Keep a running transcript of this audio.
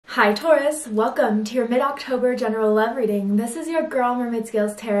Hi Taurus, welcome to your mid-October general love reading. This is your girl Mermaid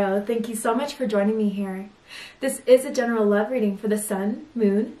Scales Tarot. Thank you so much for joining me here. This is a general love reading for the Sun,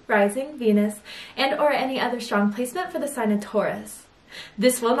 Moon, Rising, Venus, and or any other strong placement for the sign of Taurus.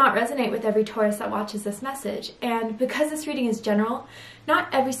 This will not resonate with every Taurus that watches this message, and because this reading is general, not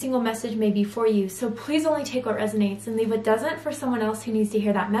every single message may be for you, so please only take what resonates and leave what doesn't for someone else who needs to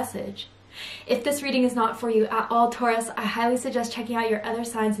hear that message. If this reading is not for you at all, Taurus, I highly suggest checking out your other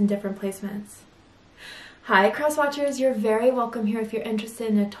signs in different placements. Hi, cross watchers. You're very welcome here if you're interested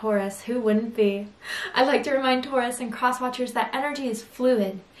in a Taurus. Who wouldn't be? I'd like to remind Taurus and cross watchers that energy is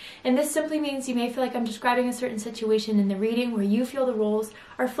fluid, and this simply means you may feel like I'm describing a certain situation in the reading where you feel the roles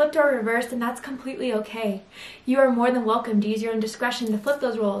are flipped or reversed, and that's completely okay. You are more than welcome to use your own discretion to flip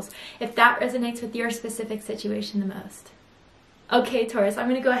those roles if that resonates with your specific situation the most. Okay, Taurus, I'm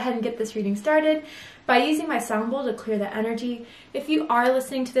going to go ahead and get this reading started by using my sound bowl to clear the energy. If you are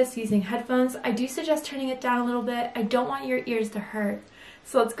listening to this using headphones, I do suggest turning it down a little bit. I don't want your ears to hurt.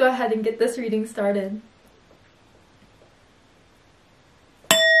 So let's go ahead and get this reading started.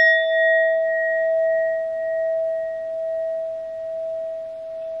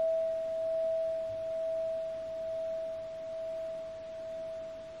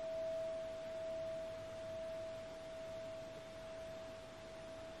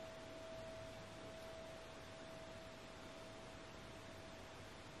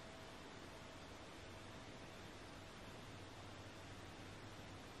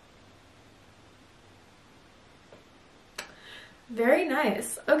 Very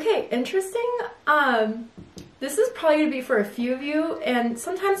nice. Okay, interesting. This is probably going to be for a few of you, and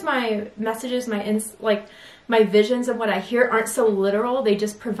sometimes my messages, my visions of what I hear aren't so literal. They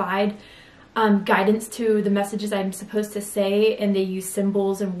just provide guidance to the messages I'm supposed to say, and they use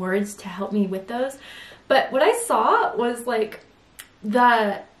symbols and words to help me with those. But what I saw was like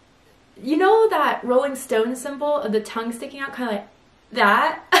you know that Rolling Stone symbol of the tongue sticking out, kind of like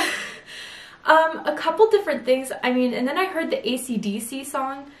that? A couple different things. I mean, and then I heard the AC/DC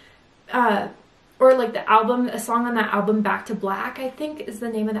song, or like the album, a song on that album, Back to Black, I think is the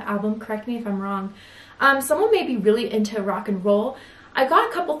name of the album. Correct me if I'm wrong. Someone may be really into rock and roll. I got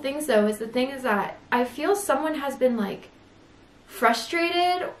a couple things though. The thing is that I feel someone has been like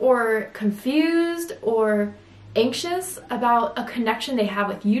frustrated or confused or anxious about a connection they have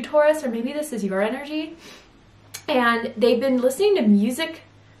with you, Taurus, or maybe this is your energy. And they've been listening to music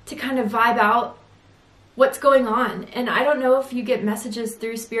to kind of vibe out what's going on. And I don't know if you get messages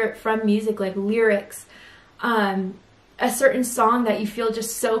through spirit from music, like lyrics, a certain song that you feel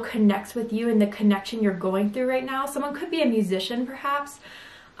just so connects with you and the connection you're going through right now. Someone could be a musician perhaps,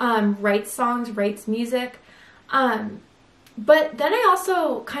 writes songs, writes music. But then I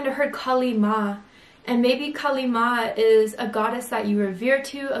also kind of heard Kali Ma, and maybe Kali Ma is a goddess that you revere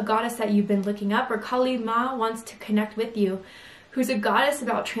to, a goddess that you've been looking up, or Kali Ma wants to connect with you, who's a goddess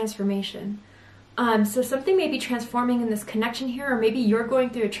about transformation. So something may be transforming in this connection here, or maybe you're going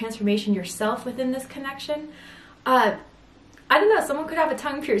through a transformation yourself within this connection. I don't know, someone could have a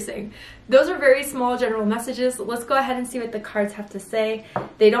tongue piercing. Those are very small general messages. Let's go ahead and see what the cards have to say.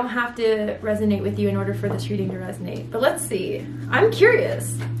 They don't have to resonate with you in order for this reading to resonate. But let's see. I'm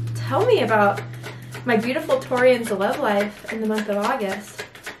curious. Tell me about my beautiful Taurians' love life in the month of August.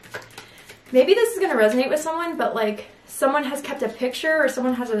 Maybe this is going to resonate with someone, but like someone has kept a picture, or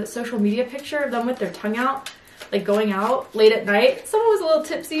someone has a social media picture of them with their tongue out, like going out late at night. Someone was a little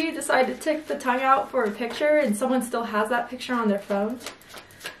tipsy, decided to take the tongue out for a picture, and someone still has that picture on their phone.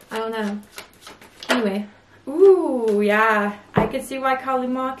 I don't know. Anyway, ooh, yeah, I could see why Kali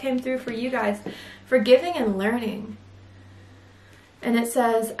Ma came through for you guys. Forgiving and learning. And it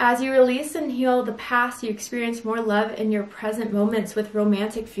says, as you release and heal the past, you experience more love in your present moments with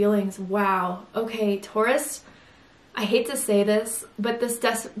romantic feelings. Wow. Okay, Taurus, I hate to say this, but this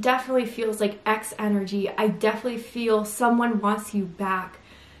definitely feels like X energy. I definitely feel someone wants you back.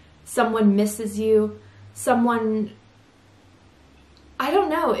 Someone misses you. Someone, I don't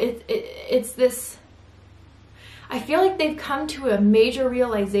know. It's this, I feel like they've come to a major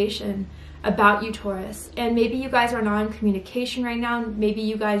realization about you, Taurus. And maybe you guys are not in communication right now. Maybe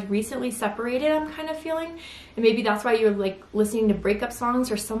you guys recently separated, I'm kind of feeling. And maybe that's why you're like listening to breakup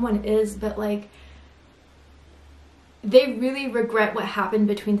songs, or someone is, but like they really regret what happened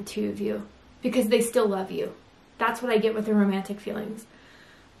between the two of you because they still love you. That's what I get with the romantic feelings.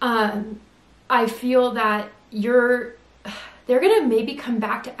 I feel that they're gonna maybe come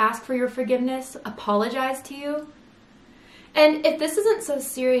back to ask for your forgiveness, apologize to you. And if this isn't so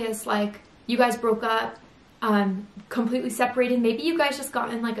serious, like you guys broke up, completely separated, maybe you guys just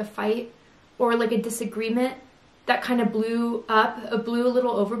got in like a fight or like a disagreement that kind of blew a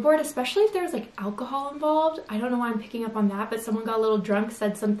little overboard, especially if there was like alcohol involved. I don't know why I'm picking up on that, but someone got a little drunk,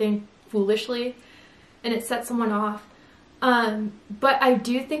 said something foolishly, and it set someone off. But I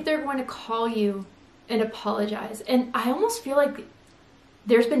do think they're going to call you and apologize. And I almost feel like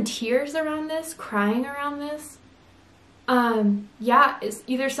there's been tears around this, crying around this. Yeah, it's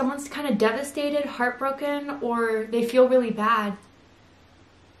either someone's kind of devastated, heartbroken, or they feel really bad.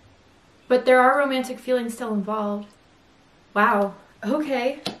 But there are romantic feelings still involved. Wow.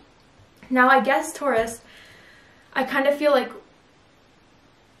 Okay. Now I guess, Taurus, I kind of feel like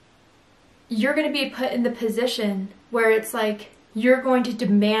you're going to be put in the position where it's like you're going to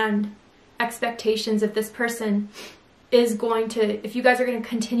demand expectations if this person is going to, if you guys are going to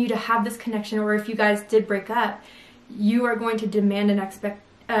continue to have this connection, or if you guys did break up, you are going to demand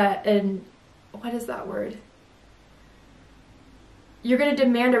what is that word? You're going to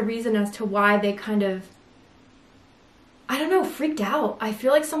demand a reason as to why they kind of, I don't know, freaked out. I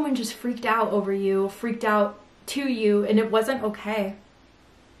feel like someone just freaked out over you, freaked out to you, and it wasn't okay.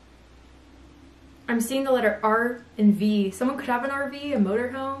 I'm seeing the letter R and V. Someone could have an RV, a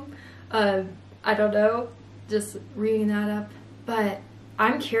motorhome. I don't know, just reading that up. But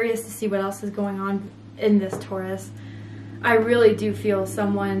I'm curious to see what else is going on in this, Taurus. I really do feel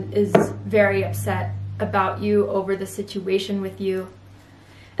someone is very upset about you over the situation with you.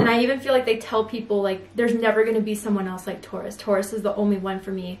 And I even feel like they tell people, like, there's never going to be someone else like Taurus. Taurus is the only one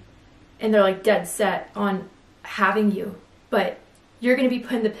for me. And they're like dead set on having you. But you're going to be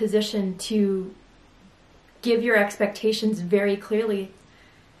put in the position to give your expectations very clearly.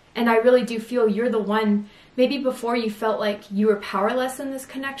 And I really do feel you're the one, maybe before you felt like you were powerless in this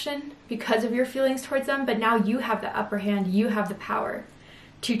connection because of your feelings towards them, but now you have the upper hand, you have the power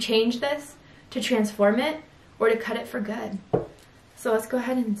to change this, to transform it, or to cut it for good. So let's go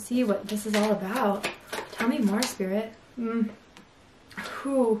ahead and see what this is all about. Tell me more, Spirit.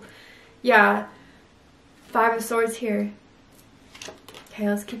 Whew. Yeah, 5 of Swords here. Okay,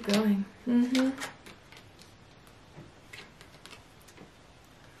 let's keep going.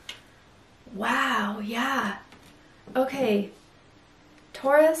 Wow, yeah. Okay,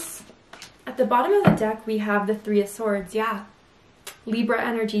 Taurus, at the bottom of the deck we have the 3 of Swords, yeah. Libra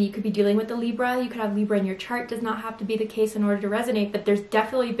energy, you could be dealing with the Libra, you could have Libra in your chart, does not have to be the case in order to resonate, but there's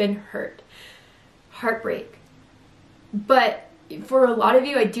definitely been hurt, heartbreak. But for a lot of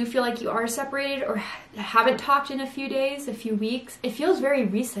you, I do feel like you are separated or haven't talked in a few days, a few weeks. It feels very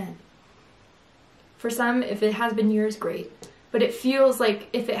recent. For some, if it has been years, great. But it feels like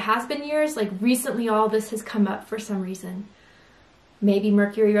if it has been years, like recently all this has come up for some reason. Maybe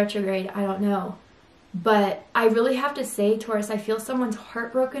Mercury retrograde, I don't know. But I really have to say, Taurus, I feel someone's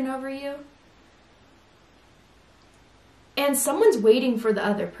heartbroken over you. And someone's waiting for the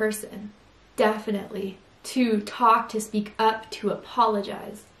other person, definitely, to talk, to speak up, to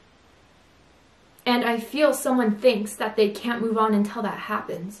apologize. And I feel someone thinks that they can't move on until that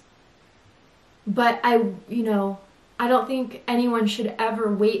happens. But I don't think anyone should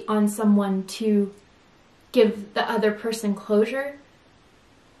ever wait on someone to give the other person closure.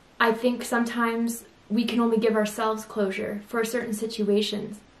 I think sometimes we can only give ourselves closure for certain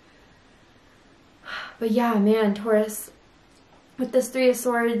situations. But yeah, man, Taurus, with this 3 of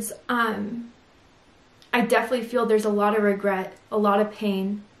Swords, I definitely feel there's a lot of regret, a lot of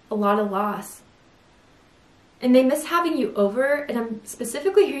pain, a lot of loss. And they miss having you over, and I'm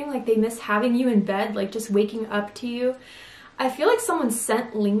specifically hearing like they miss having you in bed, like just waking up to you. I feel like someone's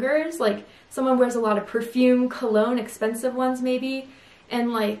scent lingers, like someone wears a lot of perfume, cologne, expensive ones maybe,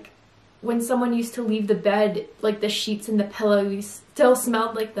 and like when someone used to leave the bed, like the sheets and the pillow, you still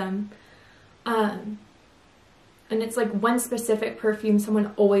smelled like them. And it's like one specific perfume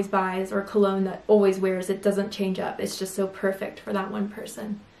someone always buys, or cologne that always wears, it doesn't change up. It's just so perfect for that one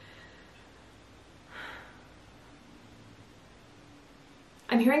person.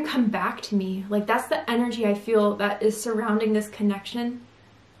 I'm hearing come back to me. Like that's the energy I feel that is surrounding this connection.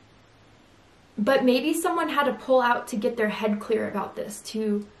 But maybe someone had to pull out to get their head clear about this,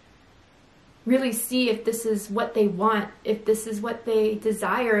 to really see if this is what they want, if this is what they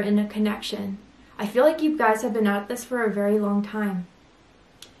desire in a connection. I feel like you guys have been at this for a very long time.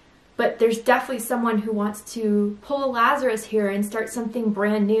 But there's definitely someone who wants to pull a Lazarus here and start something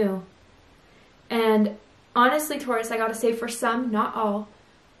brand new. And honestly, Taurus, I gotta say, for some, not all,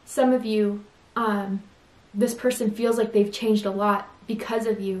 some of you, this person feels like they've changed a lot because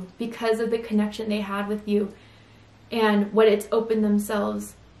of you, because of the connection they had with you and what it's opened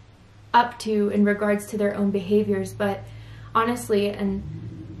themselves up to in regards to their own behaviors. But honestly, and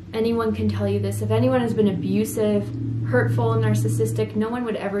anyone can tell you this, if anyone has been abusive, hurtful, and narcissistic, no one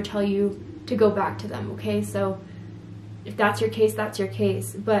would ever tell you to go back to them, okay? So If that's your case, that's your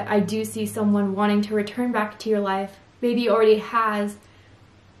case. But I do see someone wanting to return back to your life. Maybe already has,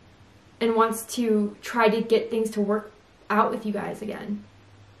 and wants to try to get things to work out with you guys again.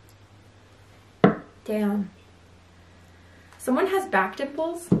 Damn. Someone has back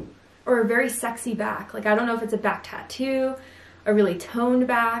dimples, or a very sexy back. Like, I don't know if it's a back tattoo, a really toned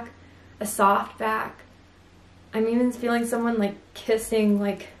back, a soft back. I'm even feeling someone like kissing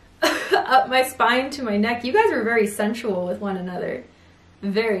like up my spine to my neck. You guys are very sensual with one another.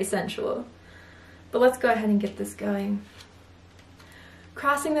 Very sensual. But let's go ahead and get this going.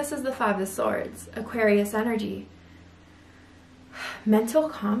 Crossing this is the Five of Swords, Aquarius energy. Mental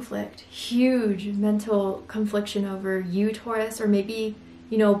conflict, huge mental confliction over you, Taurus, or maybe,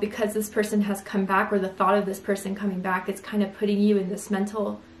 you know, because this person has come back, or the thought of this person coming back, it's kind of putting you in this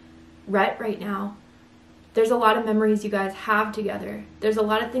mental rut right now. There's a lot of memories you guys have together. There's a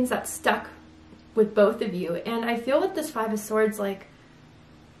lot of things that stuck with both of you. And I feel with this Five of Swords, like,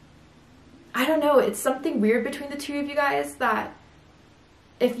 I don't know, it's something weird between the two of you guys that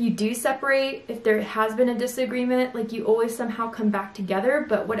if you do separate, if there has been a disagreement, like, you always somehow come back together.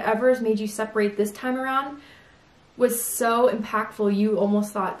 But whatever has made you separate this time around was so impactful, you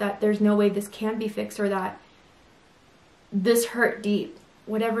almost thought that there's no way this can be fixed, or that this hurt deep,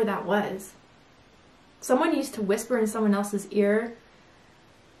 whatever that was. Someone used to whisper in someone else's ear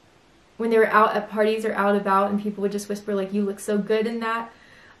when they were out at parties or out about, and people would just whisper like, you look so good in that.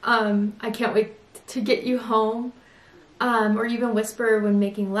 I can't wait to get you home. Or even whisper when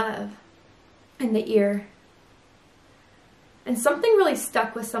making love in the ear. And something really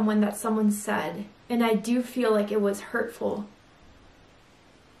stuck with someone that someone said, and I do feel like it was hurtful.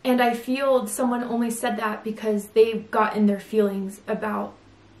 And I feel someone only said that because they got in their feelings about,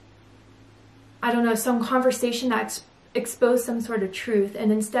 I don't know, some conversation that exposed some sort of truth,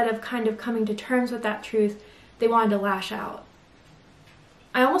 and instead of kind of coming to terms with that truth, they wanted to lash out.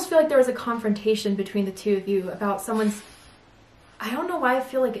 I almost feel like there was a confrontation between the two of you about someone's, I don't know why I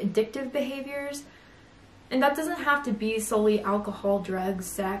feel like addictive behaviors. And that doesn't have to be solely alcohol, drugs,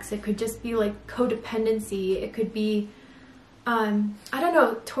 sex. It could just be like codependency. It could be, I don't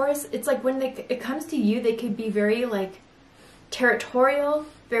know, Taurus, it's like when it comes to you, they could be very like territorial,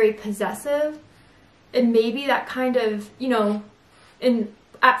 very possessive. And maybe that kind of, you know,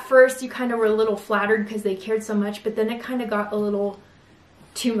 at first you kind of were a little flattered because they cared so much, but then it kind of got a little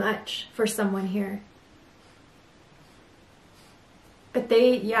too much for someone here. But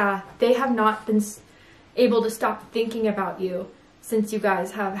they have not been able to stop thinking about you since you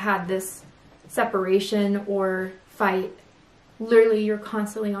guys have had this separation or fight. Literally, you're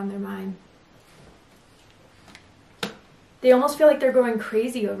constantly on their mind. They almost feel like they're going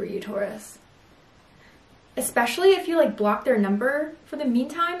crazy over you, Taurus. Especially if you like block their number for the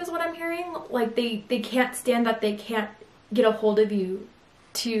meantime, is what I'm hearing. Like they can't stand that they can't get a hold of you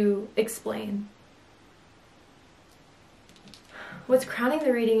to explain. What's crowning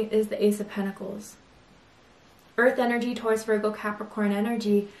the reading is the Ace of Pentacles. Earth energy, Taurus, Virgo, Capricorn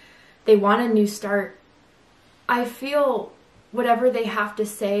energy. They want a new start. I feel whatever they have to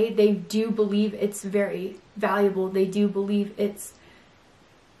say, they do believe it's very valuable. They do believe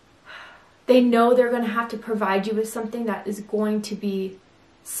they know they're going to have to provide you with something that is going to be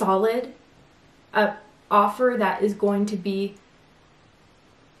solid, an offer that is going to be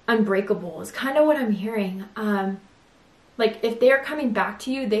unbreakable is kind of what I'm hearing. Like if they're coming back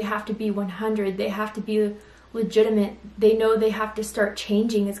to you, they have to be 100. They have to be legitimate. They know they have to start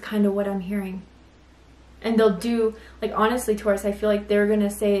changing is kind of what I'm hearing. And they'll do, like honestly, Taurus, I feel like they're going to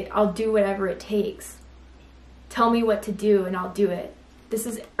say, I'll do whatever it takes. Tell me what to do and I'll do it. This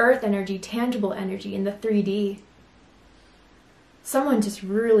is earth energy, tangible energy in the 3D. Someone just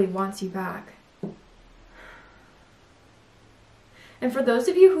really wants you back. And for those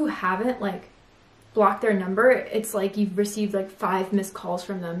of you who haven't like blocked their number, it's like you've received like 5 missed calls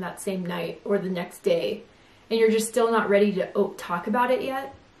from them that same night or the next day. And you're just still not ready to talk about it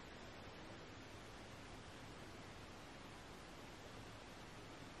yet.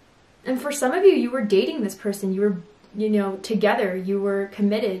 And for some of you, you were dating this person. You were, you know, together. You were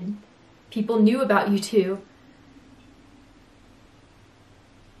committed. People knew about you too.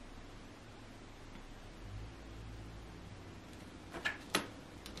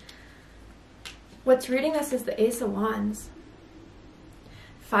 What's reading this is the Ace of Wands.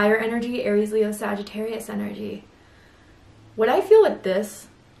 Fire energy, Aries, Leo, Sagittarius energy. What I feel with this,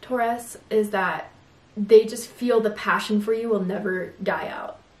 Taurus, is that they just feel the passion for you will never die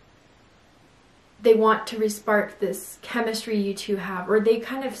out. They want to respark this chemistry you two have. Or they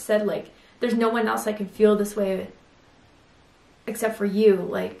kind of said like, there's no one else I can feel this way except for you.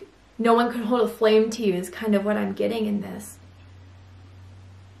 Like, no one can hold a flame to you is kind of what I'm getting in this.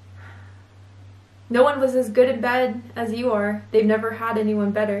 No one was as good in bed as you are. They've never had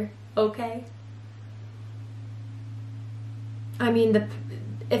anyone better, okay? I mean,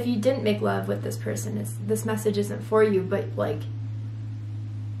 if you didn't make love with this person, this message isn't for you, but like,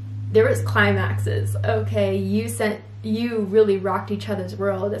 there was climaxes, okay? You really rocked each other's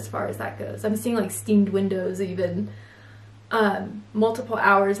world as far as that goes. I'm seeing like steamed windows even, multiple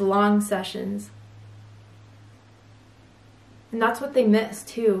hours long sessions. And that's what they missed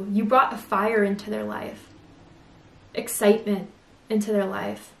too. You brought a fire into their life, excitement into their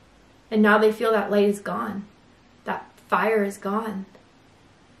life. And now they feel that light is gone. That fire is gone.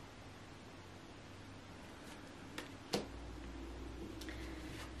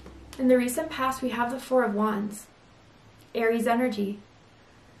 In the recent past, we have the Four of Wands, Aries energy.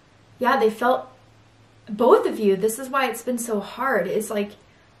 Yeah, they felt, both of you, this is why it's been so hard. It's like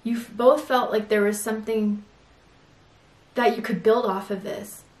you both felt like there was something that you could build off of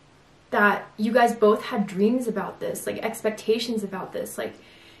this, that you guys both had dreams about this, like expectations about this. Like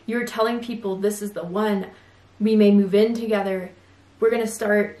you were telling people, this is the one, we may move in together. We're going to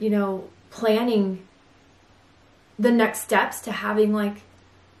start, you know, planning the next steps to having like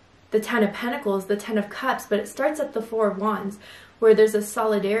the 10 of Pentacles, the 10 of Cups, but it starts at the Four of Wands, where there's a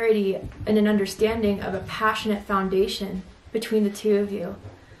solidarity and an understanding of a passionate foundation between the two of you.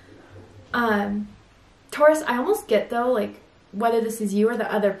 Taurus, I almost get though, like, whether this is you or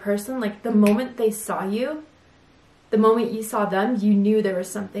the other person, like the moment they saw you, the moment you saw them, you knew there was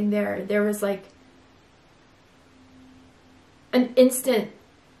something there. There was like an instant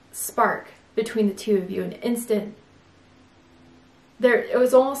spark between the two of you, an instant. It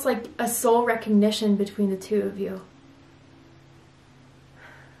was almost like a soul recognition between the two of you.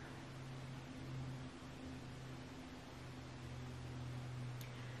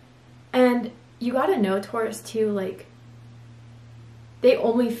 And you gotta know, Taurus, too, like, they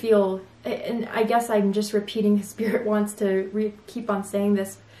only feel, and I guess I'm just repeating, Spirit wants to keep on saying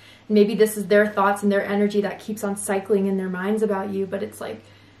this. Maybe this is their thoughts and their energy that keeps on cycling in their minds about you, but it's like,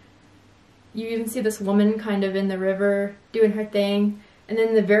 you even see this woman kind of in the river doing her thing, and then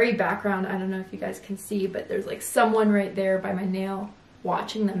in the very background, I don't know if you guys can see, but there's like someone right there by my nail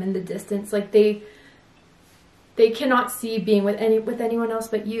watching them in the distance. Like they cannot see being with anyone else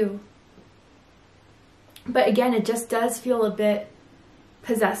but you. But again, it just does feel a bit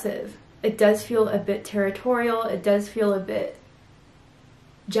possessive. It does feel a bit territorial. It does feel a bit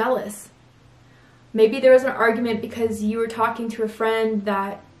jealous. Maybe there was an argument because you were talking to a friend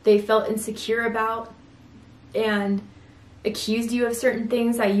that they felt insecure about and accused you of certain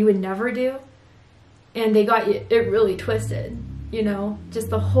things that you would never do. And they got it really twisted, you know,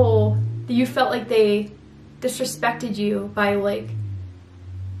 just the whole, you felt like they disrespected you by like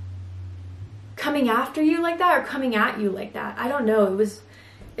coming after you like that or coming at you like that. I don't know.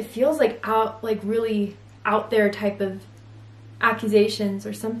 It feels like really out there type of accusations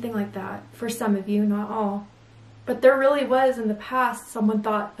or something like that for some of you, not all. But there really was in the past, someone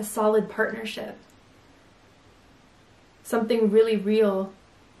thought, a solid partnership. Something really real.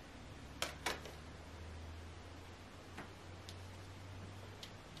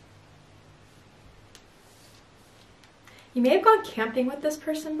 You may have gone camping with this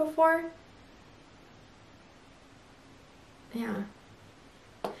person before. Yeah.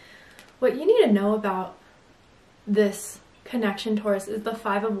 What you need to know about this connection, Taurus, is the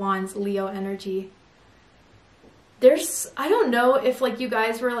Five of Wands, Leo energy. I don't know if like you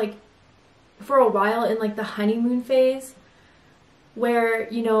guys were like for a while in like the honeymoon phase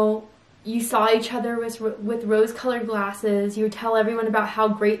where, you know, you saw each other with rose-colored glasses. You would tell everyone about how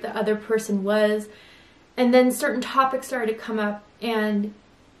great the other person was. And then certain topics started to come up, and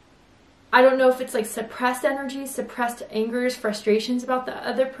I don't know if it's like suppressed energy, suppressed angers, frustrations about the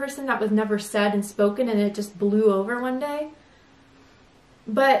other person that was never said and spoken, and it just blew over one day.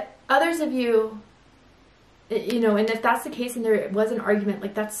 But others of you, you know, and if that's the case and there was an argument,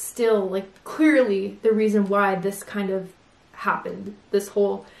 like that's still like clearly the reason why this kind of happened. This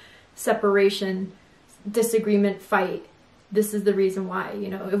whole separation, disagreement, fight. This is the reason why, you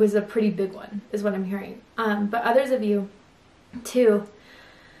know, it was a pretty big one is what I'm hearing. But others of you too,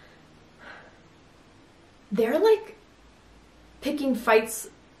 they're like picking fights.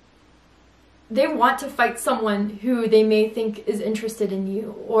 They want to fight someone who they may think is interested in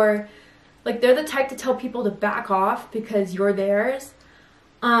you, or like they're the type to tell people to back off because you're theirs.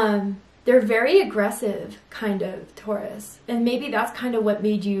 They're very aggressive, kind of, Taurus. And maybe that's kind of what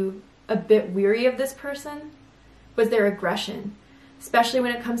made you a bit weary of this person, was their aggression. Especially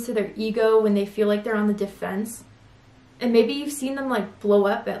when it comes to their ego, when they feel like they're on the defense. And maybe you've seen them like blow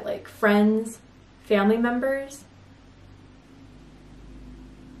up at like friends, family members.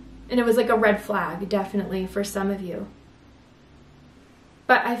 And it was like a red flag, definitely, for some of you.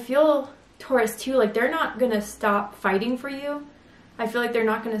 But I feel, Taurus, too, like they're not going to stop fighting for you. I feel like they're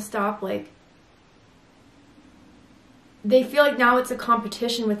not going to stop, like, they feel like now it's a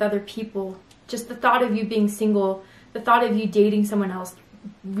competition with other people. Just the thought of you being single, the thought of you dating someone else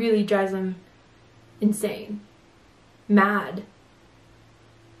really drives them insane. Mad.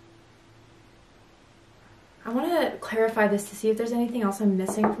 I want to clarify this to see if there's anything else I'm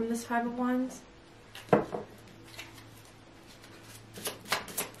missing from this Five of Wands.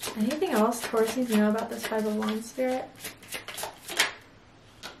 Anything else Taurus needs to know about this Five of Wands, Spirit?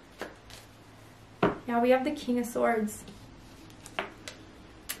 Yeah, we have the King of Swords.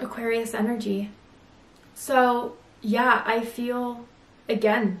 Aquarius energy. So, yeah, I feel,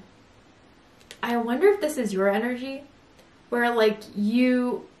 again, I wonder if this is your energy, where like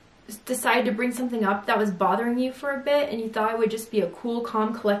you decided to bring something up that was bothering you for a bit and you thought it would just be a cool,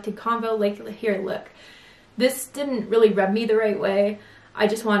 calm, collected convo. Like, here, look, this didn't really rub me the right way. I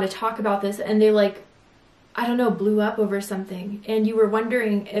just wanted to talk about this. And they like, I don't know, blew up over something. And you were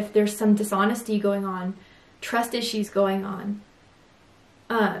wondering if there's some dishonesty going on, trust issues going on.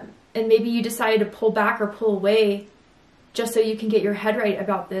 And maybe you decided to pull back or pull away just so you can get your head right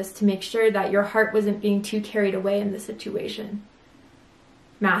about this, to make sure that your heart wasn't being too carried away in the situation.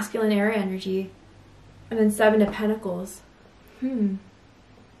 Masculine air energy. And then Seven of Pentacles.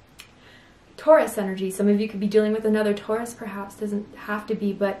 Taurus energy. Some of you could be dealing with another Taurus, perhaps. Doesn't have to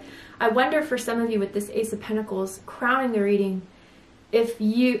be. But I wonder for some of you with this Ace of Pentacles crowning the reading, if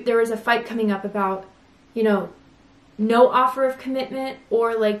there was a fight coming up about, you know, no offer of commitment,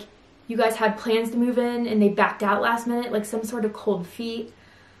 or like you guys had plans to move in and they backed out last minute, like some sort of cold feet.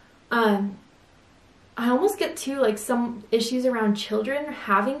 I almost get to like some issues around children,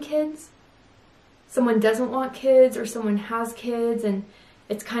 having kids. Someone doesn't want kids or someone has kids and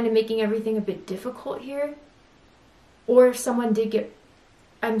it's kind of making everything a bit difficult here. Or if someone did get,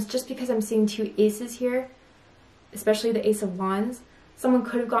 just because I'm seeing two aces here, especially the Ace of Wands, someone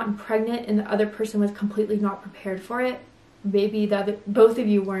could have gotten pregnant and the other person was completely not prepared for it. Maybe both of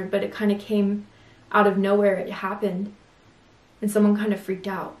you weren't, but it kind of came out of nowhere. It happened and someone kind of freaked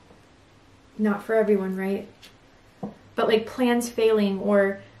out. Not for everyone, right? But like plans failing,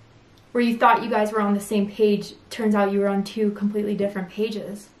 or where you thought you guys were on the same page, turns out you were on two completely different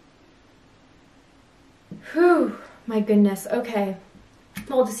pages. Whew, my goodness. Okay.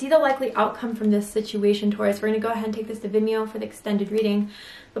 Well, to see the likely outcome from this situation, Taurus, we're going to go ahead and take this to Vimeo for the extended reading.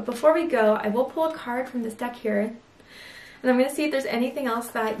 But before we go, I will pull a card from this deck here. And I'm going to see if there's anything else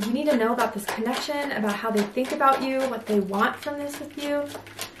that you need to know about this connection, about how they think about you, what they want from this with you.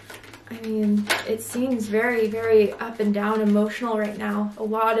 I mean, it seems very, very up and down emotional right now. A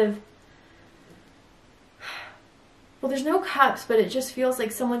lot of, well, there's no cups, but it just feels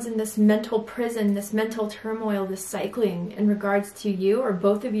like someone's in this mental prison, this mental turmoil, this cycling in regards to you, or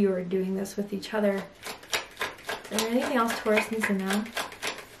both of you are doing this with each other. Is there anything else Taurus needs to know?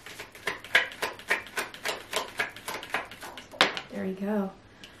 There you go.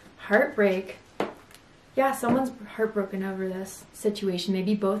 Heartbreak. Yeah, someone's heartbroken over this situation.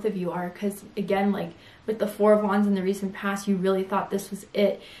 Maybe both of you are, because again, like with the Four of Wands in the recent past, you really thought this was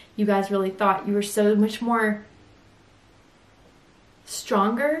it. You guys really thought you were so much more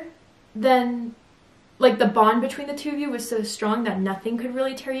stronger than, like the bond between the two of you was so strong that nothing could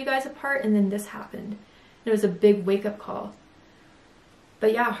really tear you guys apart, and then this happened. It was a big wake-up call.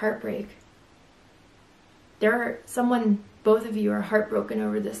 But yeah, heartbreak. Both of you are heartbroken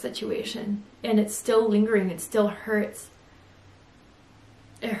over this situation, and it's still lingering. It still hurts.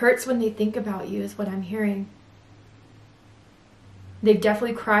 It hurts when they think about you, is what I'm hearing. They've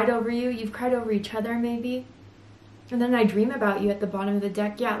definitely cried over you. You've cried over each other, maybe. And then I dream about you at the bottom of the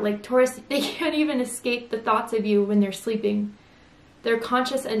deck. Yeah, like Taurus, they can't even escape the thoughts of you when they're sleeping. Their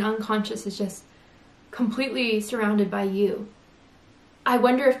conscious and unconscious is just completely surrounded by you. I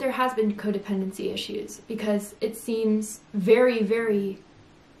wonder if there has been codependency issues, because it seems very, very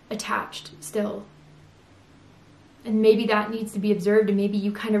attached still. And maybe that needs to be observed, and maybe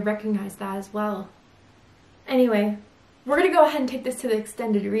you kind of recognize that as well. Anyway, we're going to go ahead and take this to the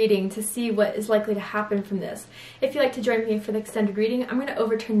extended reading to see what is likely to happen from this. If you'd like to join me for the extended reading, I'm going to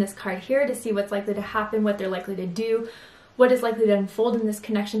overturn this card here to see what's likely to happen, what they're likely to do, what is likely to unfold in this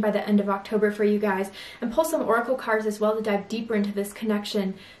connection by the end of October for you guys, and pull some oracle cards as well to dive deeper into this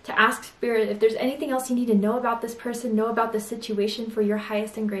connection, to ask Spirit if there's anything else you need to know about this person, know about this situation for your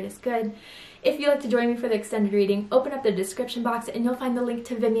highest and greatest good. If you'd like to join me for the extended reading, open up the description box and you'll find the link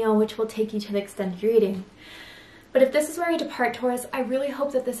to Vimeo, which will take you to the extended reading. But if this is where you depart, Taurus, I really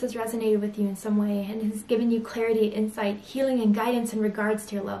hope that this has resonated with you in some way and has given you clarity, insight, healing, and guidance in regards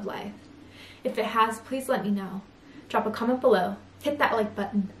to your love life. If it has, please let me know. Drop a comment below, hit that like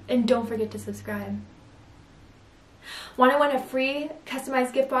button, and don't forget to subscribe. Want to win a free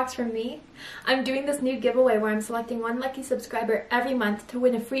customized gift box from me? I'm doing this new giveaway where I'm selecting one lucky subscriber every month to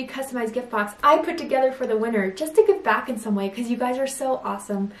win a free customized gift box I put together for the winner, just to give back in some way, because you guys are so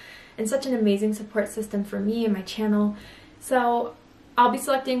awesome and such an amazing support system for me and my channel. So I'll be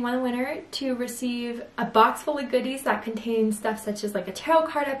selecting one winner to receive a box full of goodies that contain stuff such as like a tarot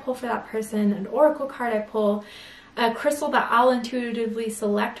card I pull for that person, an oracle card I pull, a crystal that I'll intuitively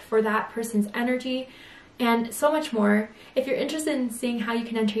select for that person's energy, and so much more. If you're interested in seeing how you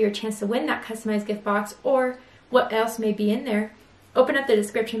can enter your chance to win that customized gift box or what else may be in there, open up the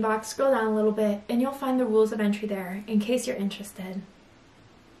description box, scroll down a little bit, and you'll find the rules of entry there in case you're interested.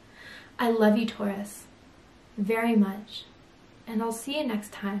 I love you, Taurus, very much, and I'll see you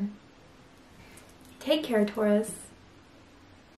next time. Take care, Taurus.